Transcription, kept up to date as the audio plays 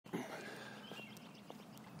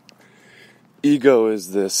ego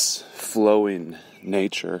is this flowing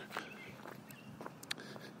nature.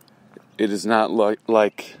 It is not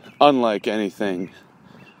unlike anything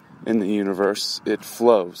in the universe. It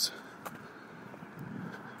flows.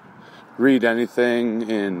 Read anything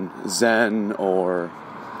in Zen or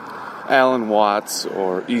Alan Watts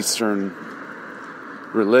or Eastern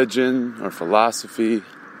religion or philosophy,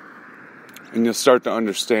 and you'll start to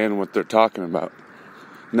understand what they're talking about.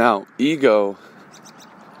 Now, ego,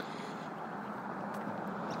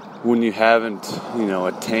 when you haven't,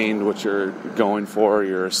 attained what you're going for,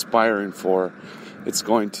 you're aspiring for, it's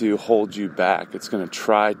going to hold you back. It's going to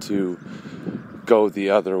try to go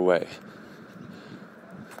the other way.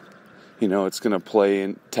 It's going to play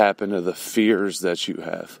and tap into the fears that you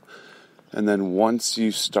have. And then once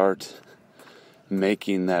you start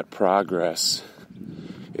making that progress,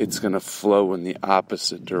 it's going to flow in the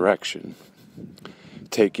opposite direction,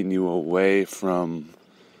 taking you away from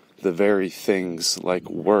the very things like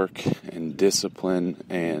work and discipline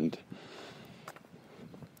and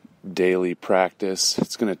daily practice.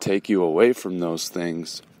 It's going to take you away from those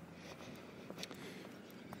things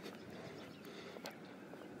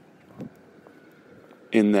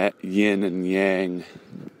in that yin and yang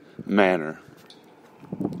manner.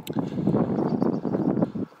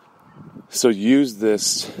 So use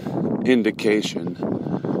this indication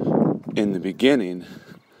in the beginning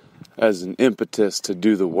as an impetus to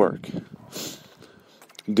do the work.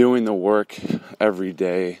 Doing the work every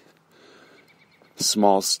day,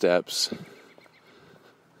 small steps,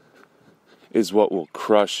 is what will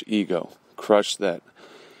crush ego, crush that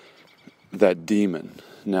demon.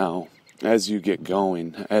 Now, as you get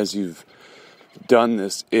going, as you've done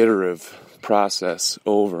this iterative process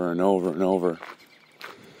over and over and over,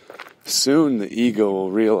 soon the ego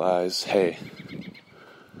will realize, hey,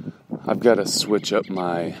 I've got to switch up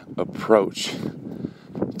my approach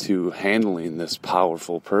to handling this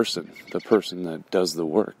powerful person, the person that does the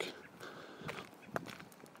work.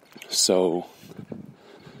 So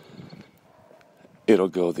it'll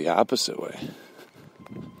go the opposite way.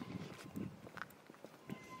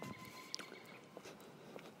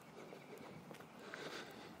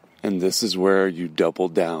 And this is where you double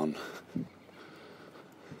down.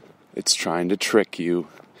 It's trying to trick you.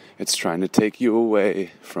 It's trying to take you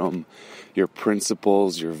away from your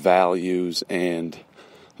principles, your values, and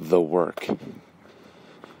the work.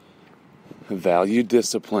 Value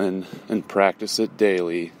discipline and practice it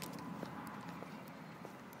daily.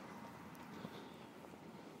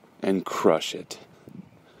 And crush it.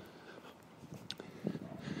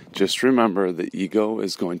 Just remember, the ego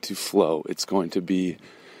is going to flow. It's going to be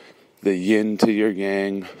the yin to your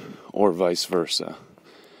yang, or vice versa.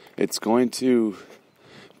 It's going to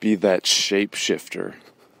be that shapeshifter,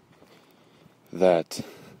 that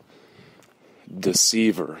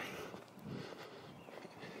deceiver.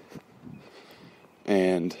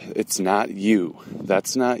 And it's not you.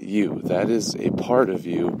 That's not you. That is a part of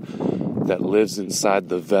you that lives inside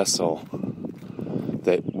the vessel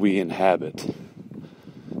that we inhabit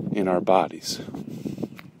in our bodies.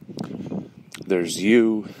 There's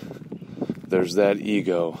you, there's that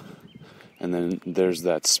ego, and then there's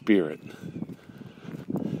that spirit.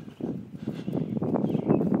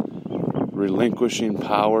 Relinquishing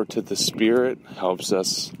power to the spirit helps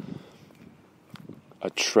us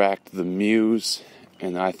attract the muse,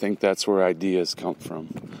 and I think that's where ideas come from.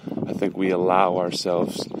 I think we allow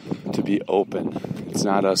ourselves to be open. It's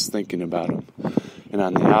not us thinking about them. And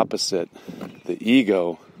on the opposite, the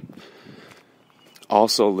ego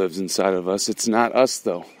also lives inside of us. It's not us,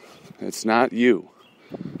 though. It's not you.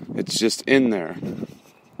 It's just in there.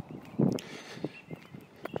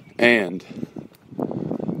 And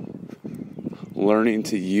learning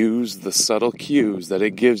to use the subtle cues that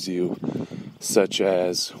it gives you, such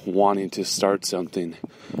as wanting to start something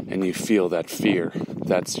and you feel that fear.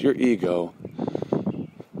 That's your ego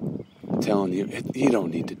telling you, you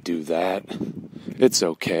don't need to do that. It's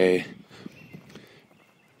okay.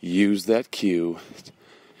 Use that cue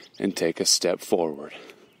and take a step forward.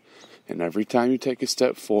 And every time you take a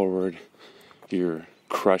step forward, you're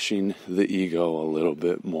crushing the ego a little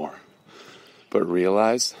bit more. But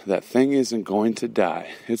realize that thing isn't going to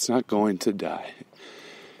die. It's not going to die.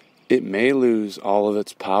 It may lose all of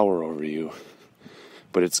its power over you,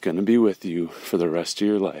 but it's going to be with you for the rest of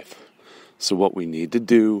your life. So what we need to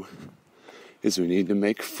do is we need to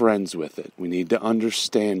make friends with it. We need to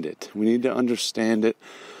understand it. We need to understand it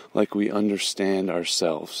like we understand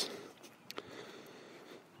ourselves.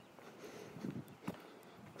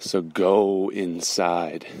 So go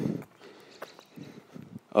inside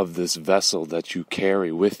of this vessel that you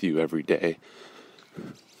carry with you every day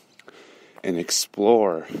and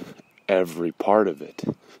explore every part of it.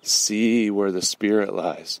 See where the spirit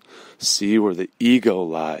lies. See where the ego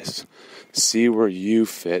lies. See where you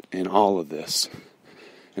fit in all of this.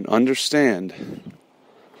 And understand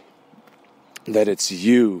that it's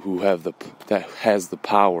you who that has the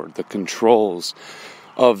power, the controls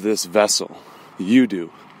of this vessel. You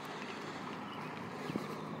do.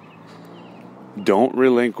 Don't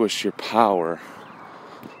relinquish your power,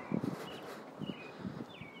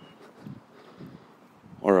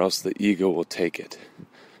 or else the ego will take it.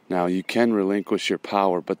 Now, you can relinquish your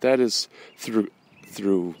power, but that is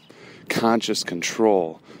through conscious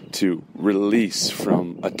control to release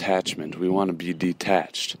from attachment. We want to be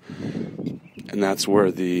detached. And that's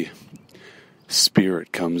where the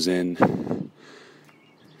spirit comes in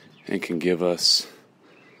and can give us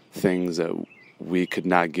things that we could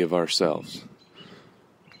not give ourselves.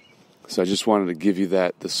 So I just wanted to give you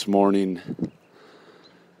that this morning.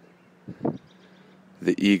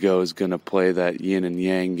 The ego is going to play that yin and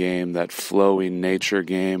yang game, that flowing nature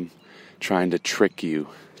game, trying to trick you,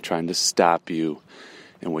 trying to stop you.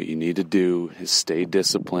 And what you need to do is stay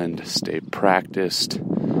disciplined, stay practiced.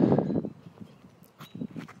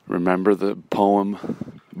 Remember the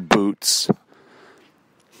poem, Boots,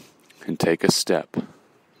 and take a step.